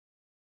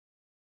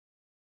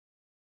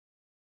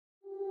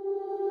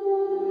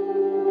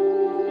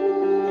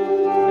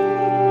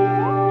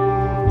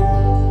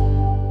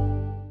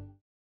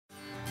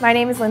My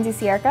name is Lindsey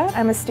Scierka.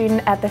 I'm a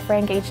student at the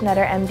Frank H.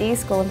 MD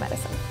School of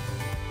Medicine.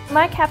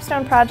 My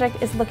capstone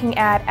project is looking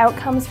at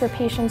outcomes for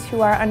patients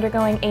who are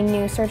undergoing a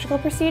new surgical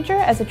procedure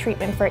as a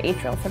treatment for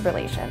atrial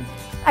fibrillation.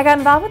 I got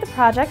involved with the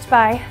project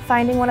by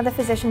finding one of the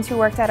physicians who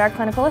worked at our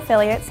clinical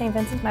affiliate, St.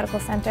 Vincent's Medical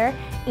Center,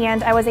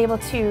 and I was able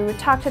to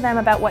talk to them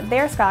about what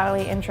their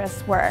scholarly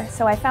interests were.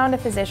 So I found a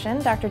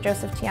physician, Dr.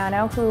 Joseph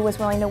Tiano, who was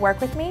willing to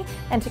work with me,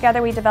 and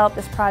together we developed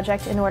this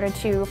project in order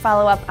to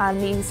follow up on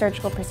the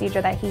surgical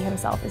procedure that he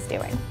himself is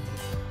doing.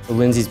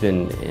 Lindsey's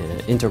been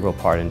an integral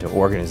part into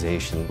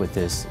organization. With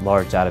this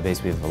large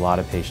database, we have a lot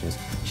of patients.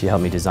 She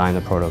helped me design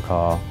the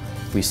protocol.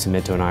 We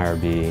submit to an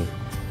IRB,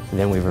 and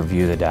then we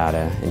review the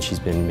data, and she's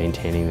been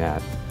maintaining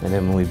that. And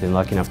then when we've been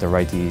lucky enough to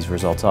write these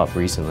results up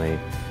recently,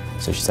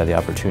 so she's had the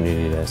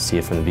opportunity to see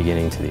it from the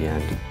beginning to the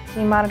end.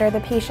 We monitor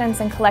the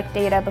patients and collect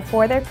data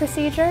before their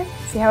procedure,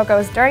 see how it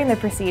goes during the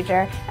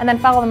procedure, and then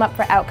follow them up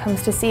for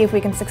outcomes to see if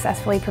we can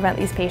successfully prevent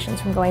these patients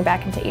from going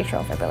back into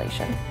atrial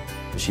fibrillation.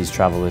 She's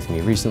traveled with me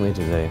recently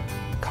to the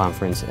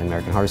conference and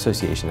American Heart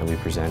Association that we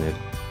presented.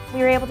 We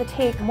were able to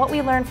take what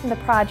we learned from the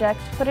project,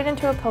 put it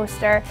into a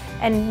poster,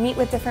 and meet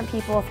with different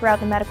people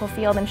throughout the medical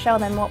field and show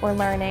them what we're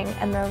learning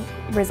and the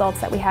results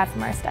that we have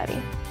from our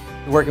study.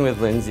 Working with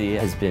Lindsey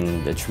has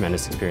been a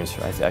tremendous experience,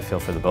 I feel,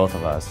 for the both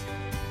of us.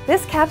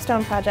 This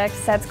capstone project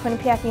sets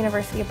Quinnipiac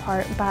University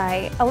apart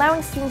by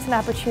allowing students an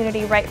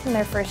opportunity right from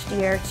their first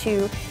year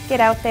to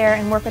get out there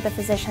and work with a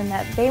physician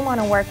that they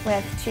want to work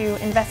with,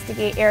 to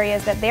investigate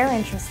areas that they're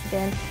interested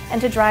in, and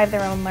to drive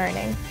their own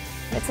learning.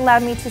 It's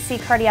allowed me to see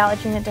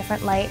cardiology in a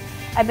different light.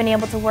 I've been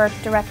able to work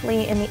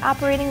directly in the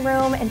operating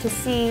room and to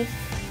see,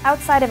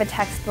 outside of a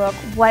textbook,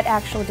 what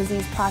actual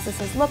disease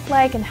processes look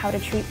like and how to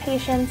treat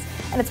patients.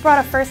 And it's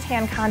brought a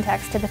first-hand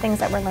context to the things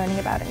that we're learning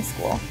about in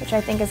school, which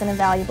I think is an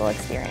invaluable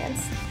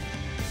experience.